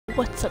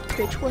What's up,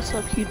 Twitch? What's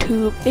up,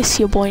 YouTube? It's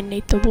your boy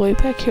Nate the Boy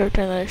back here with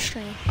another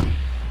stream.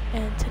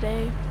 And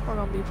today we're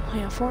gonna be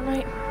playing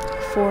Fortnite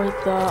for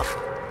the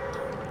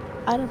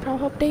item drop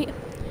update.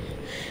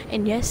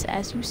 And yes,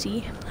 as you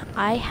see,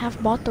 I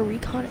have bought the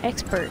Recon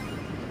Expert.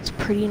 It's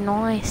pretty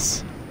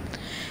nice.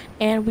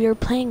 And we are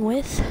playing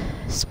with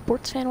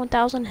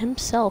SportsFan1000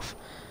 himself.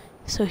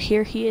 So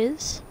here he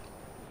is.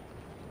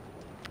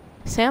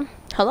 Sam,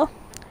 hello?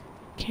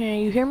 Can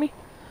you hear me?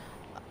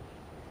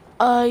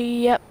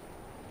 Yep.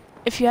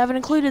 If you haven't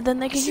included, then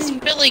they can hear you.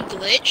 This is really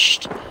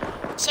glitched.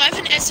 So I have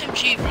an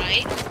SMG,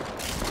 right?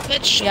 But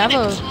it's showing I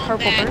have a combat.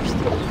 purple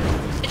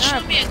burst. It's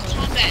showing me a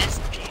combat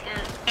SMG,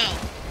 or no.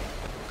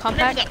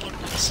 Compact? Whatever that one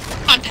was.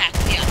 Compact,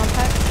 yeah.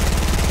 Compact?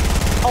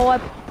 Oh,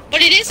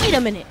 But it is. Wait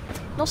a minute.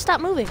 No, stop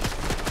moving.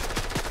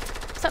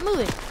 Stop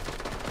moving.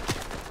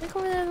 Look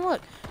over there and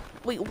look.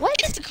 Wait, what?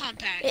 It's a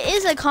compact. It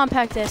is a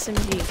compact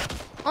SMG.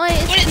 Oh,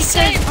 it's But it because,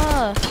 said.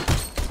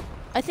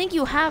 I think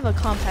you have a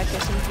compact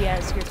SMG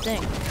as your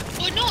thing.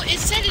 Oh no, it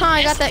said.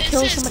 I got that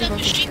kill. Somebody broke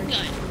machine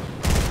gun.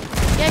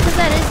 Yeah, because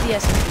that is the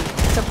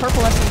SMG. It's a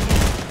purple SMG.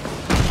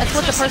 That's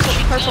what the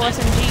purple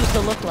SMG used to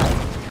look like.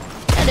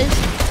 That is.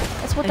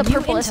 That's what the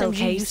purple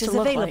SMG used to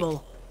look like.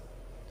 Oh,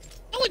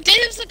 it did.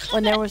 It was a compact.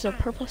 When there was a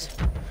purple.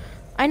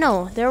 I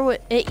know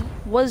it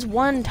was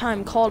one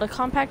time called a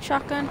compact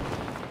shotgun,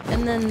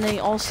 and then they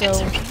also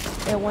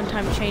at one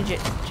time changed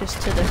it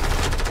just to the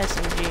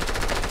SMG.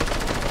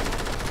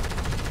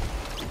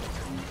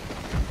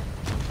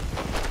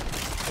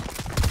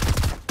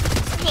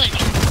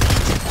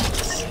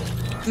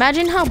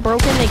 Imagine how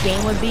broken the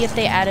game would be if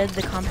they added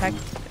the compact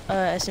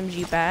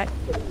SMG back.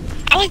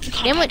 I like the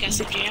compact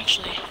SMG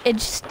actually.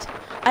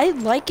 I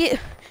like it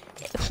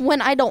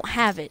when I don't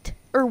have it,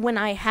 or when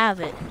I have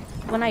it.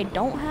 When I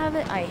don't have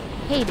it, I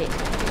hate it.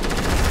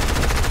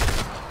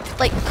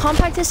 Like,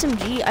 compact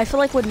SMG, I feel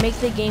like would make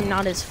the game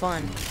not as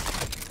fun.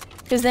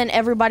 Because then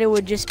everybody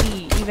would just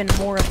be even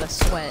more of a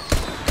sweat.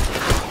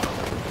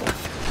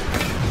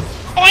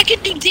 Oh, I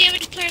could do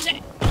damage players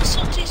at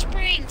Salty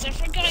Springs. I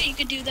forgot you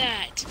could do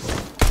that.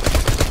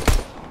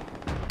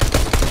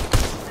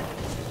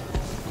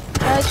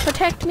 Guys,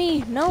 protect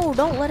me. No,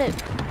 don't let it.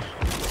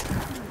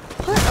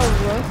 Put a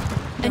roof.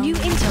 A new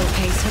intel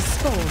case has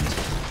spawned.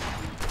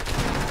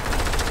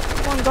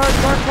 Come on, guard.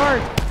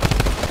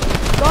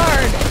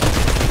 Guard!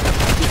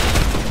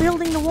 Keep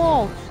building the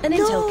wall. An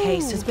intel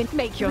case has been.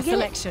 Make your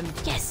selection.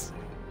 Yes,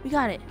 we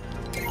got it.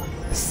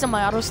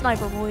 Semi-auto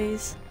sniper,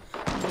 boys.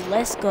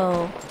 Let's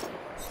go.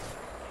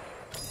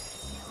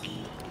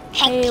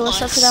 Hey,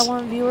 what's up to that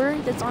one viewer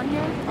that's on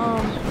here?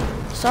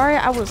 Sorry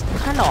I was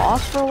kind of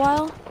off for a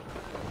while,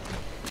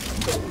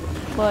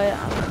 but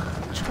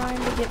I'm trying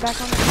to get back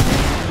on the channel.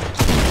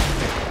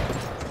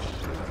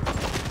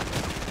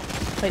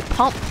 Wait,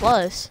 Pump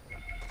Plus? Is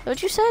that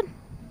what you said?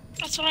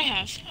 That's what I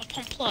have. A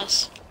Pump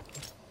Plus.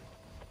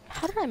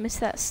 How did I miss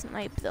that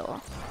snipe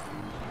though?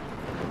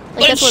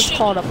 Like that's what it's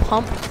called, a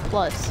Pump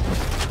Plus.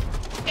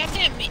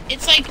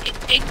 It's like it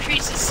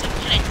increases some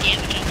kind of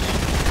damage on them.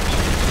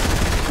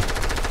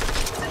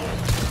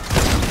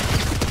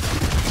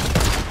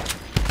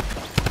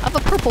 I have a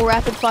purple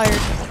rapid fire,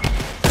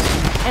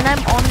 and I'm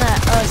on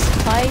that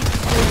spike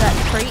or that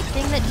crate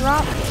thing that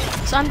dropped.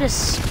 So I'm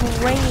just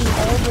spraying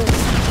all the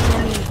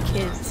enemy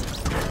kids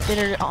that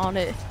are on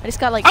it. I just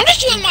got like. I'm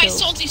just doing my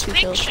Salty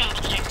Springs shot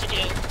that I have to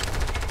do.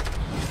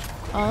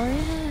 Oh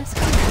yeah, that's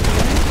kind of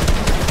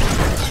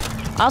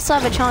cool. I also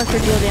have a challenge for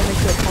deal damage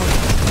to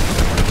opponents.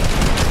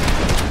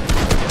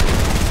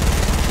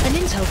 An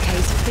intel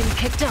case has been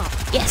picked up.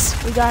 Yes,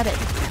 we got it.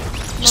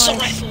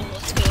 Assault rifle,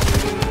 let's go.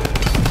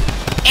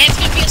 And it's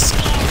gonna be a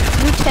scar.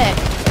 New tech.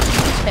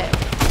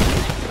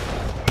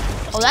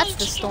 Oh, that's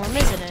the storm,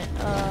 isn't it?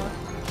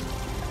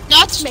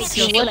 Not to make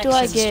so what do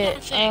I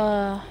get?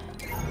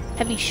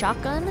 Heavy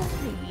shotgun?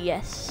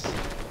 Yes.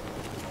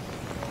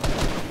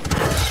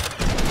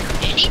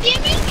 Any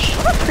damage?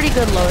 I have a pretty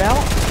good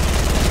loadout.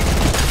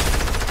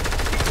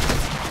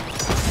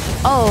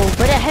 Oh,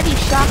 but a heavy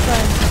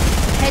shotgun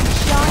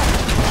headshot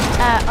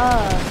at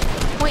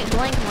point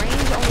blank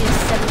range only has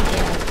 7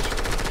 damage.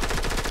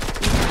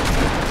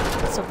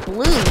 It's a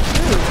blue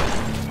too.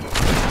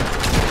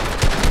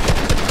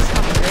 It's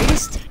not the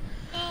greatest.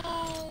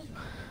 No.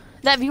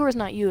 That viewer's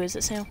not you, is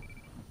it, Sam?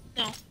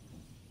 No.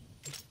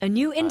 A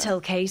new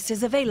intel case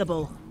is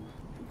available.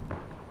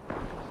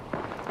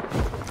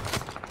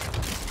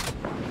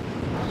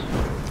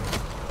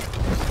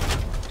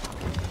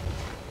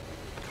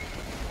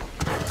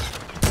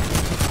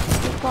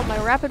 Got my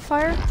rapid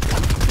fire.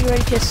 You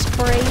ready to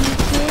spray,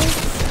 kids?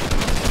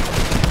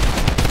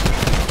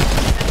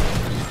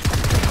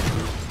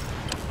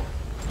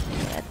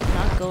 That did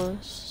not go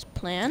as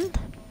planned,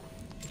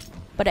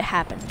 but it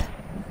happened.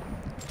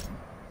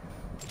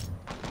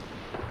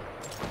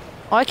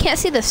 Oh, I can't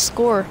see the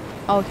score.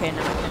 Oh, okay,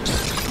 no.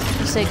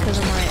 You say because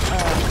of my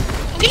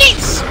I'm getting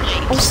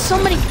sniped. Oh,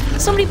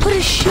 somebody put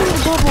a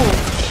shield bubble.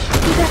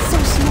 Dude, that's so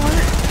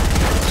smart.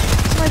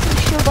 Somebody put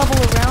a shield bubble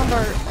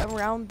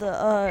around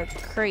the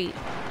crate.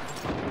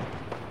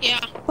 Yeah.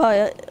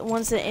 But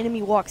once the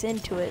enemy walks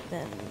into it,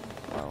 then,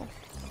 well,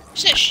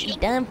 Is that he's shield?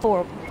 done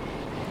for.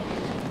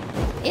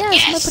 Yeah,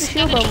 Yes, somebody put a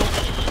shield got it. bubble.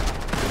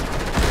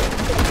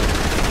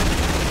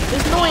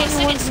 There's no way Oh,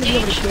 anyone's gonna be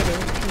able to second get it,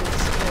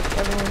 because, like,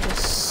 everyone's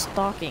just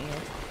stalking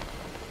it.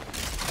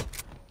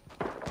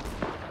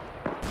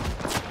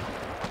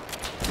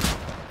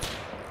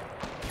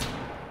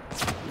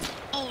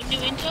 Oh, new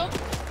intel?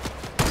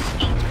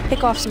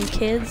 Pick off some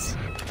kids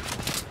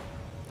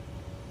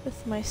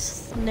with my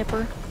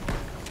snipper.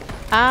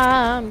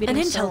 I'm An getting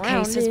intel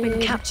case has been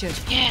surrounded. captured.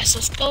 Yes,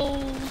 let's go.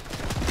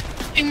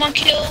 3 more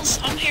kills.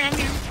 I'm here, I'm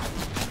here.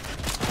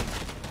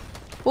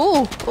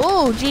 Ooh,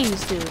 ooh,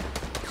 jeez, dude.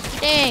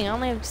 Dang, I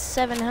only have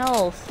 7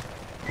 health.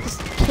 This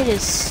kid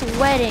is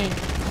sweating.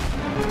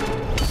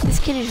 This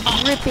kid is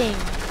dripping.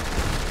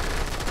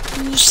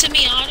 Ooh,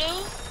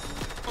 semi-auto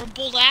or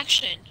bold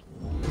action?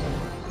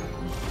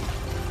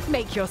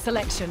 Make your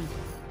selection.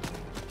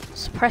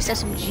 Suppressed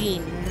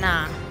SMG,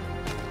 nah.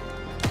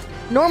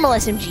 Normal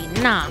SMG,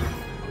 nah.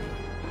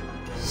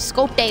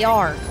 Scoped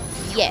AR,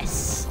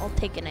 yes. I'll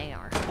take an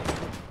AR.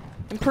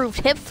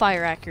 Improved hip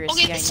fire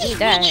accuracy, Okay, I this need is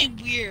that. really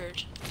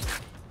weird.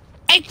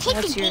 I clicked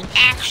What's the your- bolt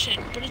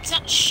action, but it's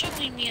not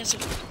showing me as a...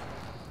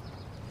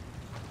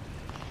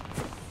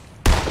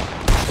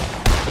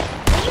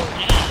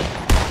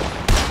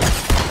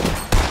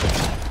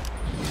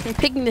 I'm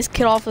picking this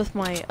kid off with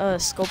my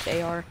scoped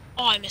AR.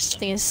 Oh, I missed I him.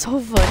 think it's so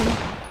funny.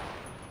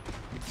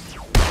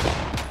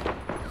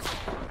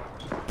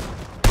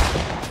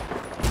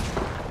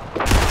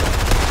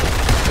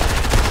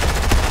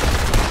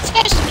 This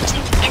guy's just been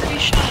taking every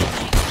shot.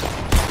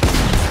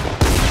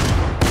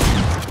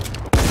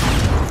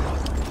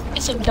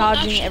 It's a bolt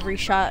Dodging action. every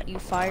shot you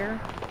fire.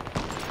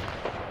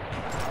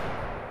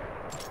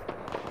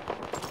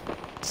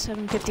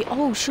 750.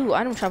 Oh shoot!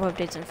 Item shop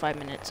updates in 5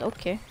 minutes.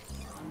 Okay.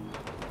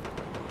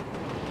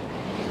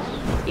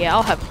 Yeah,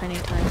 I'll have plenty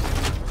of time.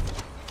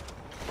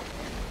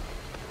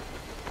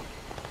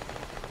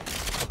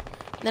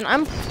 Then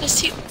Let's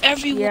see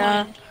everyone.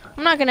 yeah.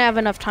 I'm not gonna have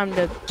enough time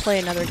to play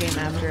another game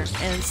after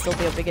and still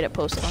be able to get it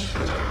posted on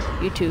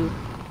YouTube.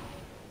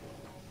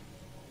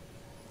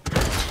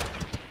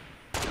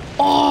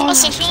 Oh,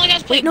 so we only got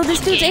to play Wait, no, this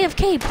one dude's game.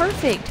 AFK.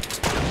 Perfect.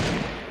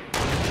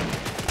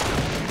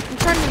 I'm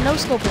trying to no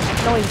scope him.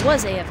 No, he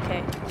was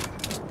AFK.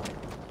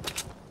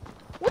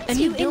 What's A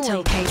he new doing?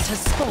 intel case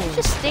has He's spawned.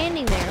 just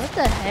standing there. What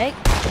the heck?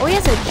 Oh, he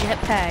has a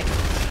jetpack.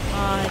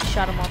 I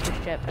shot him off his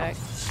jetpack.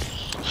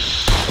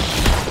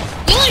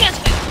 We only got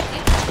to play one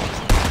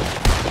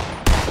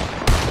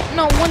game.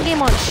 No, one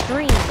game on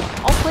stream.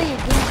 I'll play a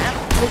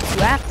game with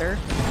you after. You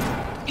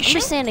I'm sure?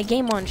 just saying a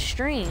game on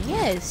stream.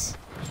 Yes.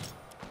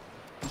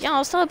 Yeah,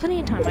 I'll still have plenty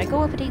of time. I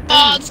go up at 8:30.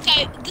 Oh,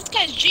 this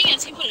guy's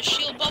genius. He put a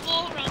shield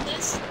bubble around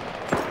this.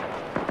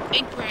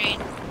 Big brain.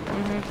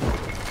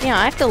 Yeah,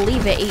 I have to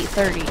leave at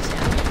 8:30. So.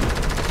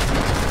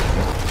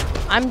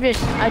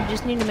 I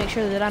just need to make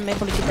sure that I'm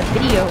able to get the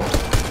video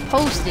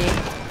posted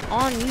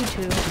on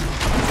YouTube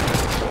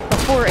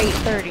before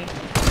 8:30.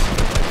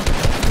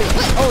 Wait,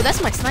 what? Oh,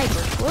 that's my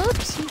sniper.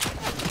 Whoops.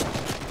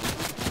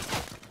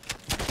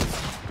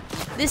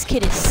 This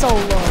kid is so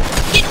low.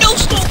 Get no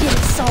This scope. kid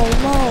is so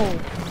low.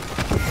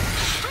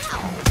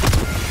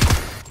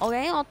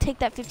 Okay, I'll take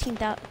that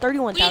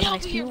 31,000 We need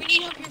help here. XP. We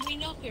need help here. We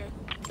need help here.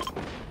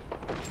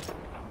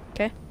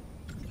 Okay.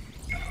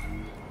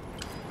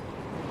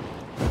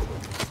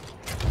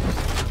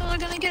 Oh, they're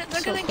gonna get it. They're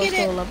So gonna close get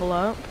to a it. level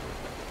up.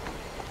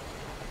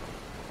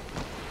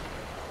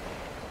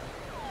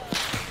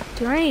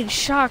 Dude, I need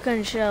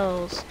shotgun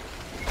shells.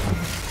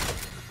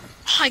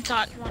 I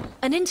got one.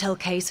 An intel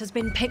case has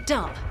been picked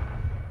up.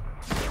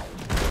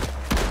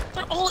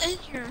 They're all in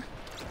here.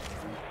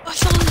 I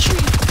fell in the tree.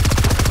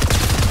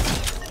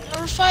 Now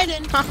we're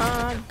fighting.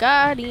 Haha,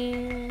 got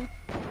him.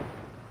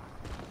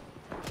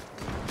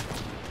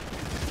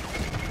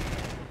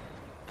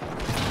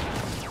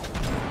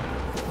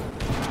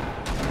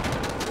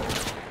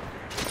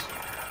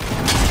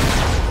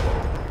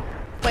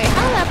 Wait,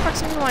 how did that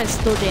proximity line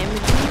still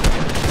damage me?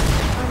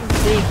 I'm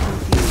big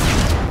confused.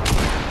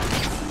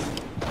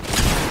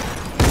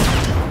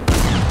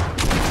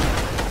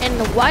 And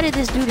why did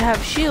this dude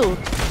have shield?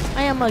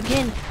 I am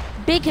again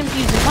big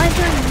confused. Why is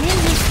there a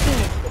ninja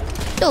skin?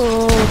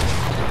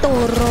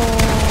 Toro.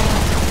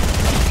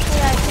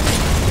 Hey, I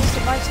finished this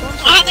device one.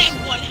 Ah, they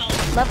have 1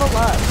 health. Level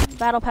up.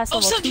 Battle pass Oh,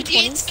 level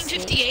 758, 226,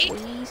 758?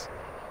 please.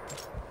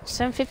 A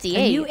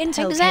 758. new What the heck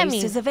intel does that case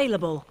mean? is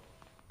available.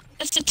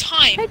 That's the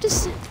time. I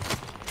just.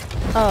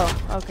 Oh,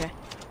 okay.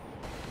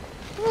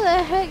 What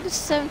the heck is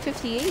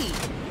 758?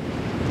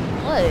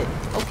 What?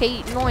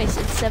 Okay, noise.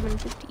 It's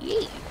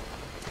 758.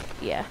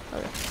 Yeah.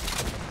 Okay.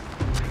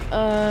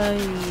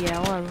 Yeah.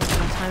 I'll have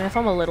some time. If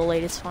I'm a little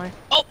late, it's fine.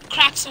 Oh,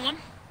 crack someone.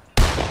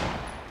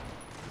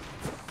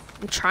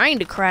 I'm trying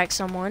to crack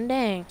someone.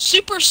 Dang.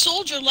 Super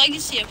Soldier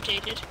Legacy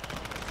updated.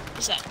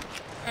 What's that?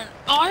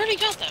 Oh, I already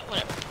got that.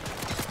 Whatever.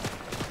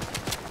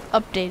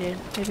 Updated.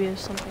 Maybe there's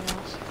something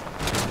else.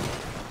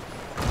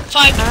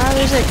 5. Ah,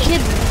 there's a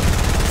kid.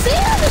 See,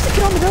 there's a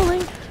kid on the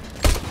building.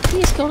 He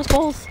has killed us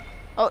both.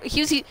 Oh,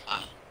 Husey,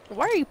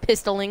 why are you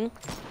pistoling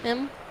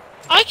him?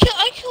 I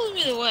kill him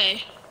either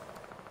way.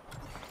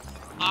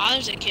 Ah,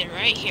 there's a kid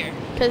right here.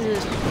 Because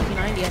it's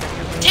 90 at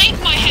the Take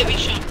my heavy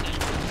shotgun.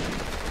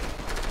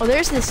 Oh,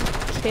 there's this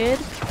kid.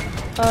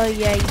 Yeah, Oh,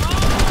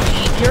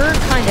 you're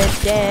kind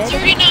of dead.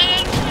 39 out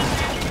of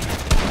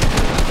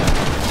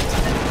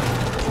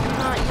 100.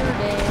 Not you're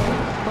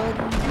dead,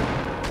 buddy.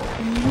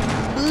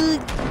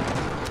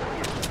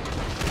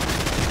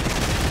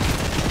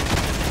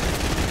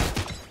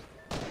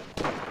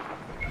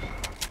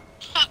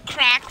 Hot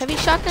crack. Heavy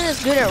shotgun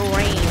is good at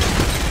range,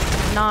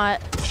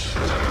 not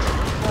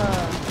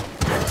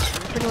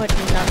pretty much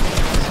nothing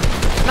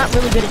else. Not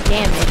really good at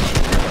damage.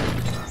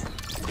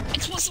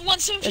 It's Doesn't do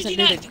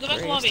 1759. the Go back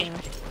to greatest lobby.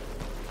 damage.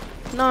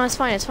 No, it's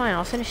fine. It's fine.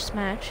 I'll finish this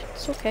match.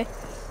 It's okay.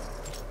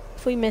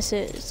 If we miss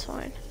it, it's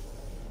fine.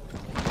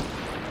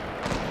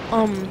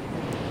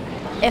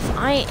 If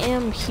I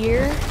am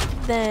here,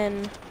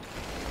 then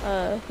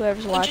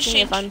whoever's watching,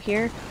 if I'm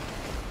here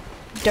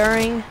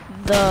during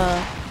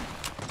the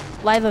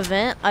live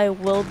event, I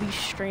will be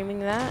streaming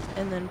that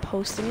and then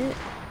posting it.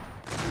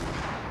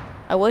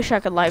 I wish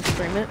I could live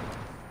stream it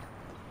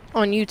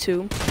on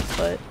YouTube,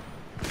 but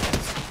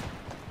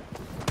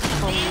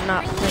I'm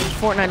not playing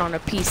Fortnite on a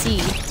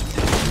PC.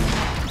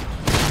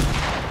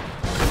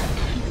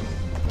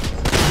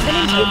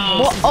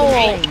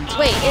 Oh,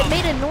 wait, it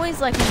made a noise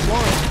like we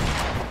won.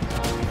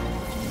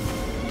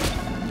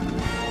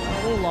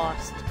 Oh, we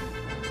lost.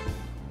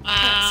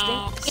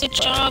 Wow. Stinks, Good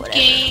but job, whatever.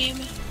 game.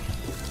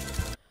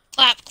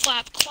 Clap,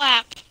 clap,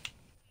 clap.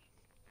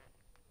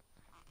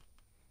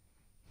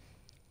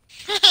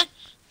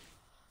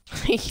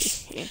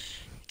 It's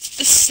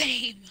the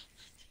same.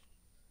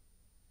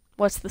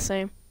 What's the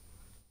same?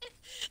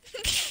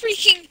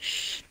 Freaking.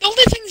 The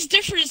only thing's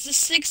different is the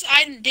 6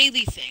 item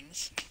daily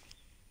things.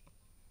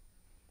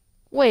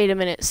 Wait a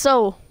minute.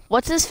 So,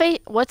 what's his face?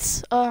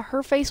 What's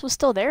her face was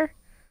still there?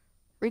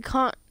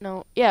 Recon?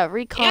 No. Yeah,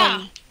 Recon.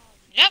 Yeah.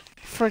 Yep.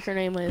 Frick her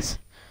name is.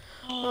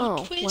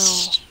 Oh,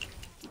 twist.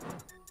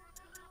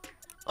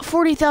 well.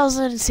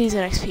 40,000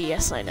 season XP.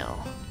 Yes, I know.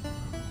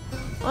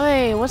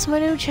 Wait, what's my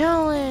new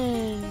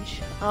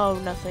challenge?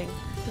 Oh, nothing.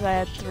 Because I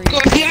had 3. Go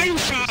to the item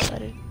shop.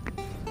 Decided.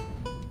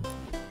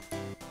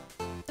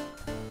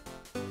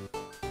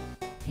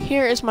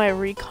 Here is my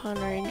Recon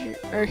Ranger,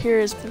 or here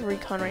is the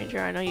Recon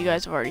Ranger. I know you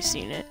guys have already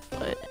seen it,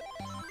 but...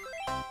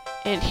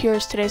 And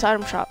here's today's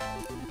item shop.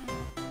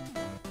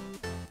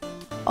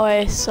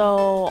 Okay,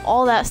 so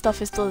all that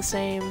stuff is still the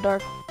same.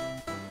 Dark...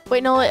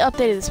 Wait, no, it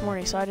updated this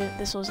morning, so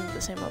this wasn't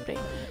the same update.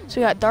 So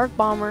we got Dark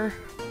Bomber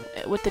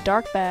with the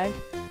Dark Bag.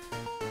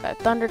 Got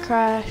Thunder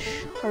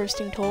Crash,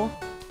 Harvesting Tool.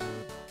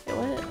 Wait,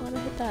 why did I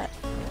hit that?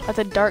 Got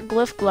the Dark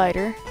Glyph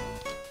Glider.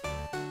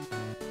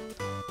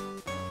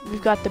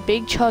 We've got the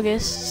Big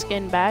Chuggus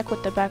skin back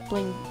with the back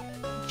bling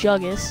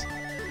Juggus.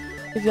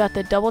 We've got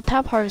the Double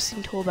Tap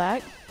Harvesting Tool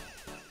back.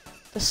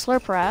 The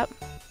Slurp Wrap.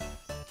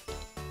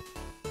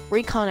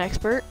 Recon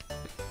Expert.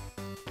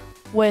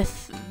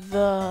 With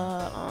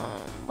the,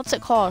 what's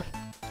it called?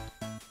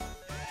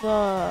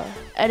 The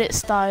Edit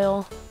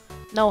Style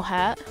No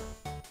Hat.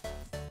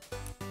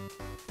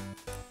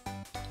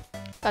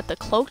 Got the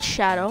Cloaked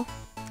Shadow.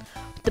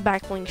 With the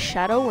back bling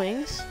Shadow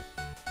Wings.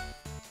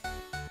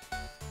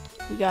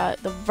 We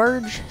got the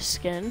Verge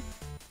skin.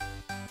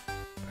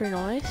 Pretty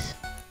nice.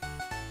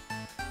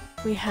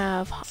 We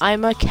have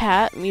I'm a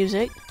Cat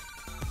music.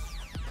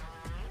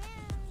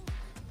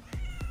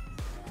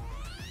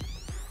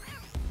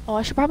 Oh,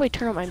 I should probably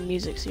turn up my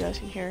music so you guys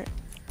can hear it.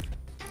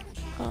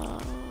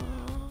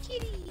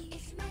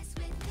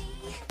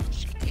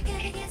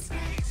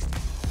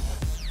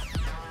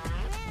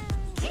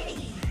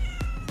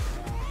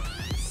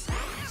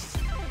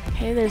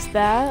 Okay, there's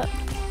that.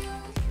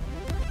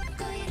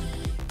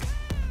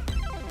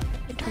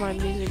 Turn my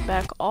music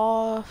back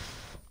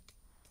off.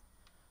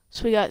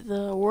 So we got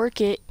the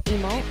Work It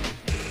emote.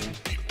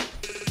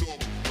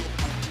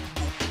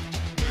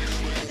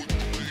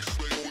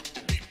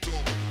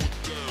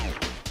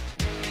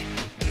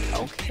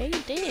 Okay,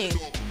 dang.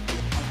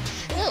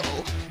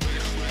 Chill.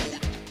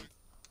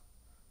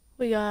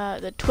 We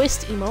got the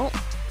Twist emote.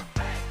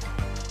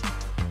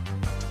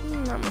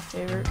 Not my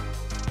favorite.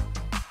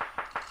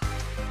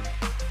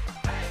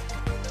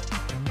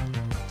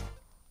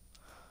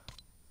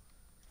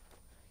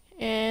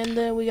 And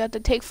then we got the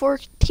Take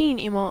 14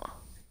 emote.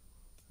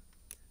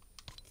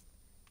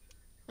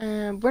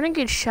 And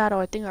Renegade Shadow,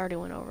 I think I already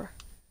went over.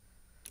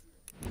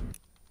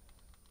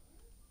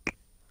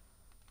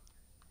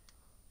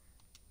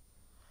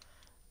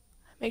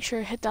 Make sure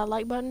to hit that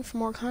like button for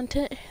more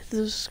content. Hit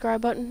the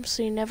subscribe button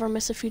so you never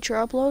miss a future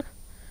upload.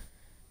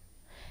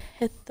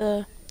 Hit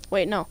the,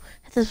 wait, no.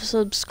 Hit the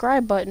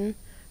subscribe button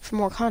for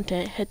more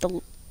content. Hit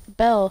the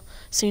bell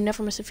so you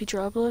never miss a future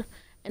upload.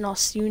 And I'll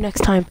see you next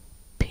time.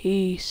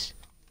 Peace.